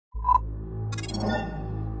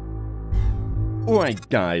Alright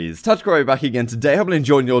guys, TacticalRab back again today. Hope you're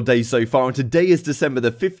enjoying your day so far, and today is December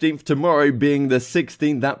the 15th, tomorrow being the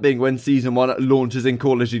 16th, that being when Season 1 launches in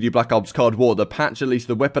Call of Duty Black Ops Cold War. The patch, at least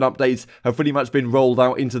the weapon updates, have pretty much been rolled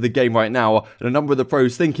out into the game right now, and a number of the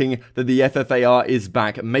pros thinking that the FFAR is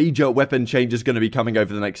back. Major weapon changes going to be coming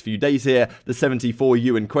over the next few days here. The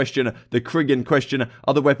 74U in question, the Krig in question,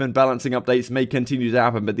 other weapon balancing updates may continue to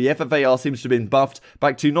happen, but the FFAR seems to have been buffed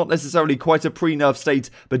back to not necessarily quite a pre-nerf state,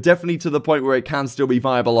 but definitely to the point where it can still be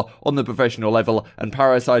viable on the professional level, and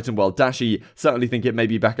Parasite and, well, Dashy certainly think it may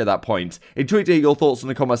be back at that point. Intrigued to hear your thoughts in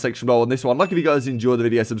the comment section below on this one. Like if you guys enjoyed the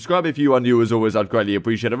video, subscribe if you are new. As always, I'd greatly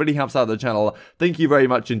appreciate it. It really helps out the channel. Thank you very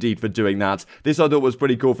much indeed for doing that. This I thought was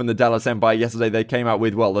pretty cool from the Dallas Empire yesterday. They came out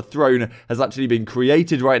with, well, the throne has actually been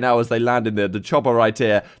created right now as they land in the chopper right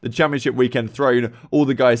here. The championship weekend throne, all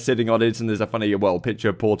the guys sitting on it, and there's a funny, well, picture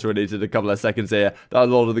of Porter in it in a couple of seconds here that a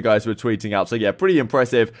lot of the guys were tweeting out. So yeah, pretty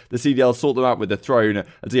impressive. The CDL sort them out with the throne.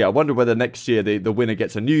 And so yeah, I wonder whether next year the winner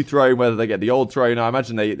gets a new throne, whether they get the old throne. I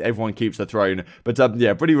imagine everyone keeps the throne. But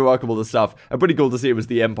yeah, pretty remarkable the stuff. And pretty cool to see it was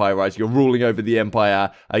the Empire, right? You're ruling over the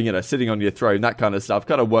Empire, and you know, sitting on your throne, that kind of stuff.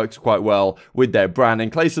 Kind of works quite well with their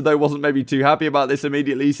branding. Clayson, though, wasn't maybe too happy about this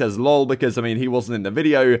immediately. He says lol, because I mean, he wasn't in the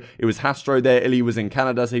video. It was Hastro there. Illy was in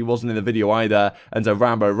Canada, so he wasn't in the video either. And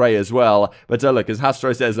Rambo Ray as well. But look, as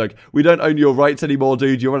Hastro says, look, we don't own your rights anymore,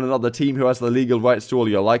 dude. You're on another team who has the legal rights to all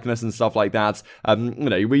your likeness and stuff like that. You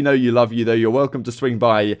know, we know you love you, though. You're welcome to swing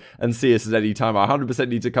by and see us at any time. I 100%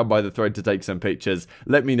 need to come by the throne to take some pictures.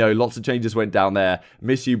 Let me know. Lots of changes went down there.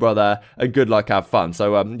 Miss you, brother, and good luck. Have fun.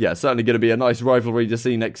 So yeah, certainly going to be a nice rivalry to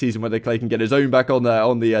see next season, whether Clay can get his own back on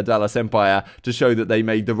the Dallas Empire to show that they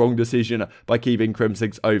made the wrong decision by keeping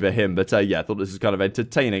Crimsix over him. But yeah, I thought this was kind of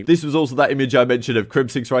entertaining. This was also that image I mentioned of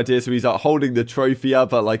Crimsix right here. So he's holding the trophy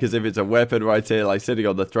up, like as if it's a weapon right here, like sitting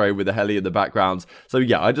on the throne with the heli in the background. So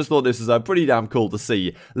yeah, I just thought this was pretty damn cool to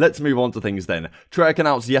see. Let's move on to things then. Treyarch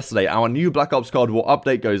announced yesterday our new Black Ops Cold War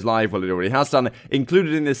update goes live. Well, it already has done.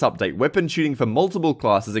 Included in this update, weapon tuning for multiple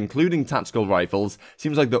classes, including tactical rifles.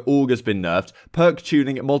 Seems like the AUG has been nerfed. Perk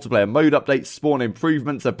tuning, multiplayer mode updates, spawn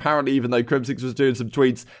improvements. Apparently, even though Crimsix was doing some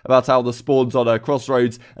tweets about how the spawns on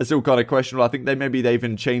Crossroads are still kind of questionable, I think they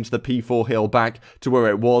even changed the P4 hill back to where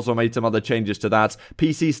it was, or made some other changes to that.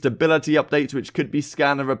 PC stability updates, which could be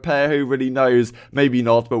scan and repair. Who really knows? Maybe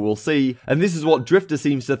not, but we'll see. And this is what Drifter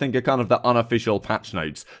seems to think are kind of the unofficial patch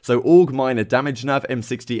notes. So AUG minor damage nerf,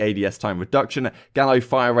 M60 ADS time reduction, Gallo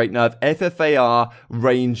fire rate nerf, FFAR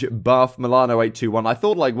range buff, Milano 821. I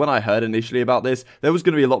thought, like, when I heard initially about this, there was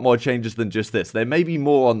going to be a lot more changes than just this. There may be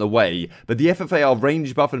more on the way, but the FFAR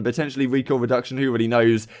range buff and potentially recoil reduction, who really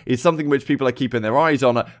knows, is something which people are keeping their eyes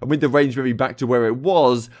on. And with the range maybe back to where it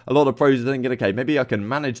was, a lot of pros are thinking, okay, maybe I can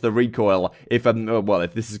manage the recoil if well,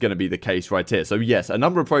 if this is going to be the case right here. So yes, a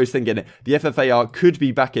number of pros thinking the FFAR could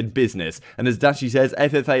be back in business. And as Dashy says,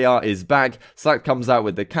 FFAR is back. Slack comes out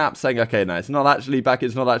with the cap saying, okay, no, it's not actually back.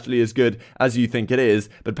 It's not actually as good as you think it is.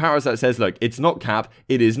 But Parasite says, look, it's not cap.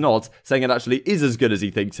 It is not, saying it actually is as good as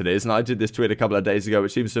he thinks it is. And I did this tweet a couple of days ago,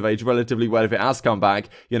 which seems to have aged relatively well if it has come back.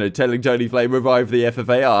 You know, telling Tony Flame revive the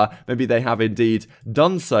FFAR. Maybe they have indeed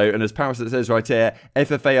done so. And as Parasite says right here,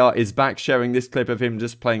 FFAR is back, sharing this clip of him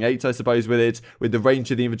just playing 8, I suppose, with it, with the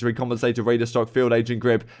range of the inventory compensator, radar stock, field agent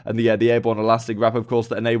grip, and the airborne elastic wrap, of course,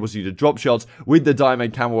 that enables you to drop shots with the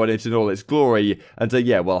diamond camo on it in all its glory. And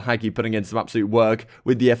yeah, well, Haggy putting in some absolute work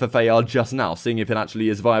with the FFAR just now, seeing if it actually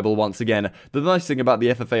is viable once again. The nice thing about the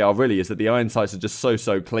FFAR really is that the iron sights are just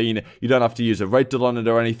so clean. You don't have to use a red dot on it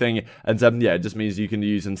or anything. And yeah, it just means you can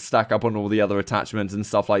use and stack up on all the other attachments and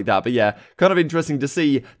stuff like that. But yeah, kind of interesting to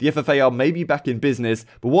see the FFAR maybe back in business,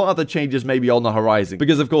 but what other changes may be on the horizon?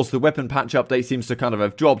 Because of course the weapon patch update seems to kind of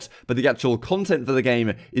have dropped, but the actual content for the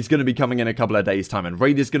game is going to be coming in a couple of days time, and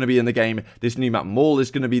Raid is going to be in the game. This new map Mall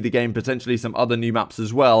is going to be the game, potentially some other new maps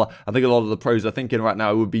as well. I think a lot of the pros are thinking right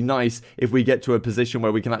now it would be nice if we get to a position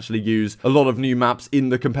where we can actually use a lot of new maps in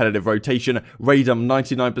the competitive rotation. Raid, I'm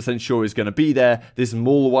 99% sure is going to be there. This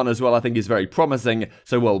Mall one as well, I think is very promising.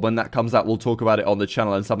 So well, when that comes out, we'll talk about it on the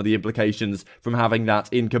channel and some of the implications from having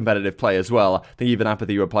that in competitive play as well. I think even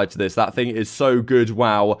Apathy replied to this. That thing is so good.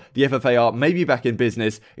 Wow. The FFAR may be back in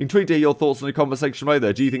business. Intrigued to hear your thoughts in the comment section below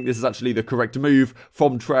though. Do you think this is is actually the correct move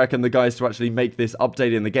from Treyarch and the guys to actually make this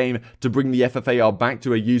update in the game to bring the FFAR back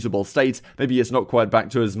to a usable state. Maybe it's not quite back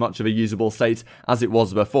to as much of a usable state as it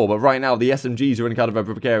was before, but right now the SMGs are in kind of a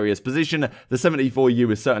precarious position. The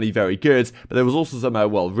 74U is certainly very good, but there was also some,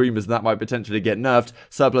 rumours that might potentially get nerfed.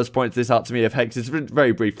 Surplus points this out to me of Hex. It's a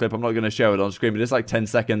very brief clip, I'm not going to show it on screen, but it's like 10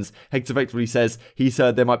 seconds. Hex effectively says he's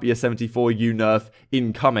heard there might be a 74U nerf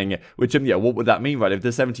incoming, which, what would that mean, right? If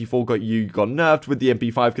the 74 got nerfed, would the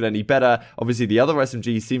MP5 get any better? Obviously, the other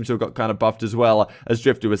SMGs seem to have got kind of buffed as well, as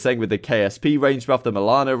Drifter was saying, with the KSP range buff, the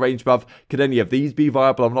Milano range buff. Could any of these be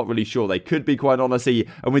viable? I'm not really sure. They could be, quite honestly,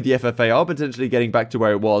 and with the FFAR potentially getting back to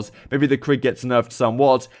where it was, maybe the Krig gets nerfed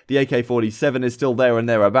somewhat. The AK-47 is still there and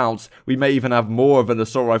thereabouts. We may even have more of an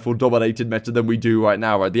assault rifle dominated meta than we do right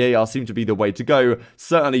now, right? The AR seemed to be the way to go.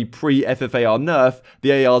 Certainly pre-FFAR nerf,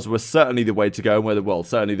 the ARs were certainly the way to go, and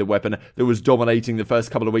certainly the weapon that was dominating the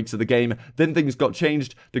first couple of weeks of the game. Then things got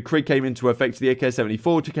changed. The Krig came into effect, the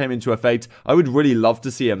AK-74 came into effect. I would really love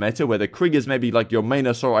to see a meta where the Krig is maybe like your main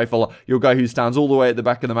assault rifle, your guy who stands all the way at the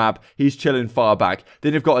back of the map, he's chilling far back.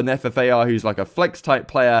 Then you've got an FFAR who's like a flex type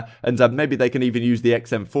player, and maybe they can even use the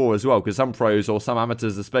XM4 as well, because some pros or some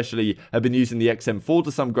amateurs especially have been using the XM4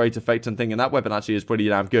 to some great effect and thinking that weapon actually is pretty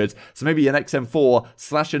damn good. So maybe an XM4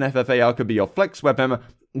 / an FFAR could be your flex weapon.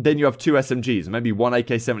 Then you have two SMGs, maybe one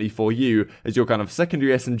AK-74U as your kind of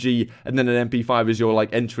secondary SMG, and then an MP5 as your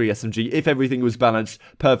like entry SMG, if everything was balanced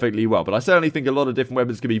perfectly well. But I certainly think a lot of different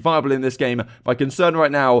weapons could be viable in this game. My concern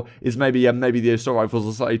right now is maybe the assault rifles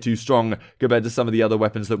are slightly too strong compared to some of the other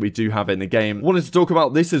weapons that we do have in the game. Wanted to talk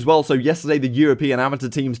about this as well. So yesterday the European amateur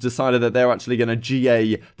teams decided that they're actually going to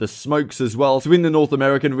GA the smokes as well. So in the North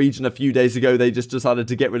American region a few days ago, they just decided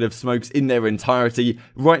to get rid of smokes in their entirety.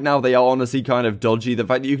 Right now they are honestly kind of dodgy. The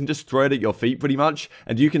fact that you can just throw it at your feet pretty much,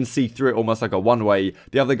 and you can see through it almost like a one-way.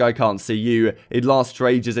 The other guy can't see you. It lasts for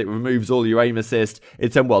ages. It removes all your aim assist.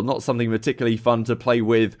 It's, not something particularly fun to play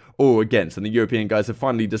with or against, and the European guys have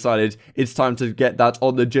finally decided it's time to get that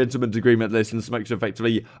on the gentleman's agreement list, and smokes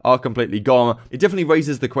effectively are completely gone. It definitely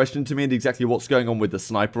raises the question to me and exactly what's going on with the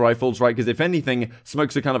sniper rifles, right? Because if anything,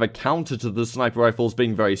 smokes are kind of a counter to the sniper rifles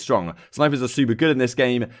being very strong. Snipers are super good in this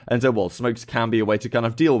game, and smokes can be a way to kind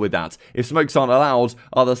of deal with that. If smokes aren't allowed,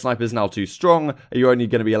 are the snipers now too strong? Are you only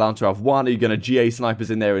going to be allowed to have one? Are you going to GA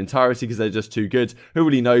snipers in their entirety because they're just too good? Who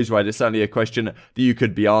really knows, right? It's certainly a question that you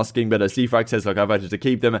could be asking, but CFrag says, look, I voted to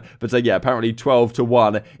keep them, but apparently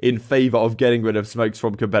 12-1 in favor of getting rid of smokes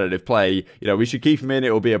from competitive play. We should keep them in.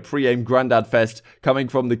 It will be a pre-aim Grandad Fest coming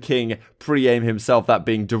from the king, pre-aim himself, that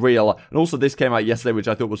being Daryl. And also this came out yesterday, which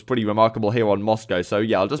I thought was pretty remarkable here on Moscow. So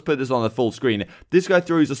yeah, I'll just put this on the full screen. This guy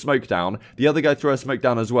throws a smoke down, the other guy threw a smoke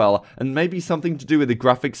down as well, and maybe something to do with the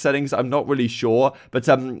graphics settings, I'm not really sure, but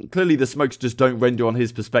clearly the smokes just don't render on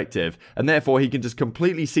his perspective, and therefore he can just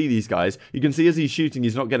completely see these guys. You can see as he's shooting,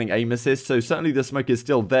 he's not getting aim assist, so certainly the smoke is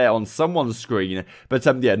still there on someone's screen, but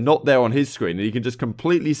not there on his screen, and you can just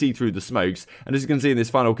completely see through the smokes. And as you can see in this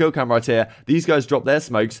final kill cam right here, these guys drop their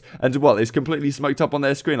smokes, and it's completely smoked up on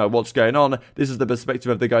their screen, like what's going on? This is the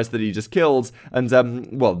perspective of the guys that he just killed, and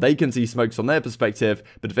they can see smokes on their perspective,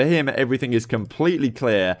 but for him, everything is completely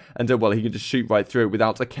clear, and he can just shoot right through it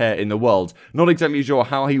without a care in the world. Not exactly sure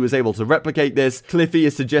how he was able to replicate this. Cliffy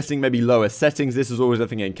is suggesting maybe lower settings. This is always a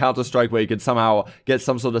thing in Counter-Strike where you could somehow get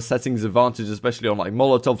some sort of settings advantage, especially on like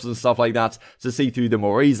Molotovs and stuff like that, to see through them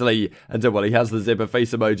more easily. And he has the zipper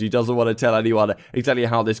face emoji, doesn't want to tell anyone exactly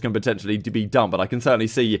how this can potentially be done, but I can certainly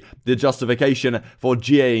see the justification for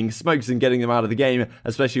GAing smokes and getting them out of the game,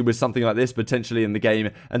 especially with something like this potentially in the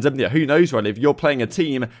game. And who knows, right? If you're playing a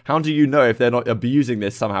team, how do you know if they're not abusing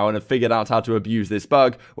this somehow and have figured out how to abuse this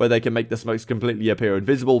bug where they can make the smokes completely appear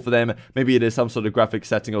invisible for them? Maybe it is some sort of graphic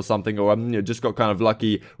setting or something, or just got kind of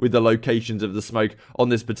lucky with the locations of the smoke on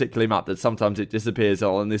this particular map that sometimes it disappears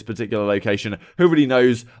on this particular location. Who really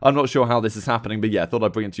knows? I'm not sure how this is happening, but yeah, I thought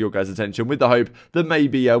I'd bring it to your guys' attention with the hope that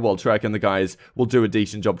maybe, Treyarch and the guys will do a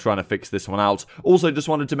decent job trying to fix this one out. Also, just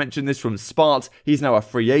wanted to mention this from Spart. He's now a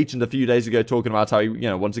free agent a few days ago, talking about how he,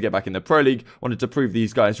 wanted to get back in the Pro League, wanted to prove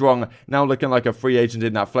these guys wrong. Now looking like a free agent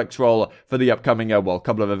in that flex role for the upcoming,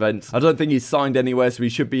 couple of events. I don't think he's signed anywhere, so he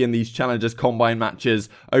should be in these Challengers Combine matches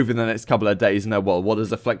over the next couple of days. And what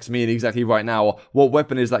does a flex mean exactly right now? What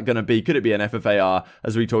weapon is that going to be? Could it be an FFAR,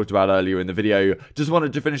 as we talked about earlier in the video? Just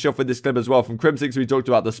wanted to finish off with this clip as well from Crimsix. We talked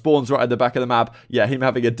about the spawns right at the back of the map. Yeah, him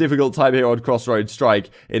having a difficult time here on Crossroads Strike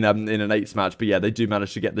in an 8s match, but yeah, they do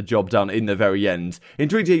manage to get the job done in the very end.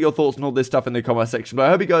 Intrigued to hear your thoughts on all this stuff in the comment section, but I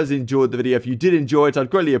hope you guys enjoyed the video. If you did enjoy it, I'd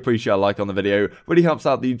greatly appreciate a like on the video. Really helps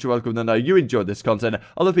out the YouTube algorithm to know you enjoyed the this content,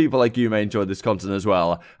 other people like you may enjoy this content as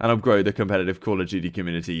well, and help grow the competitive Call of Duty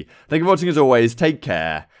community. Thank you for watching as always, take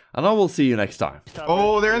care, and I will see you next time.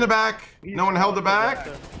 Oh, they're in the back. No one held the back.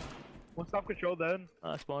 One stop control then.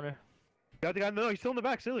 Spawner. Got the guy. No, he's still in the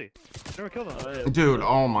back. Silly. Never killed him. Oh, yeah. Dude,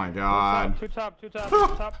 oh my god. Two top,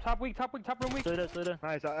 top weak, top room weak.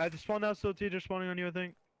 Nice. I just spawned out. Still just spawning on you, I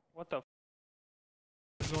think. What the f?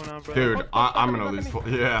 What's going on, bro? Dude, I'm gonna lose.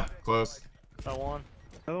 Yeah, close. I won.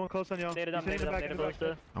 Another one close on y'all.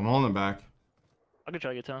 I'm holding the back. I could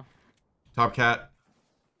try to get down. Top cat.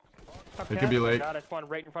 Top It could be late. God, I spawned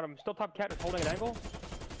right in front of him. Still top cat is holding an angle.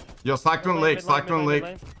 Yo, slack doing lake. Slack doing lake.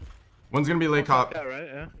 One's gonna be lake hop. Yeah,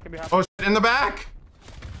 right. Yeah. Oh shit, in the back.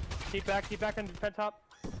 Keep back and fed top.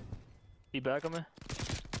 Keep back on me.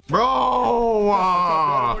 Bro.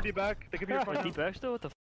 Back. They could be Keep back still. What the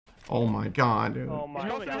f? Oh my god, dude. Oh my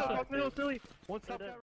god. Silly. One stop.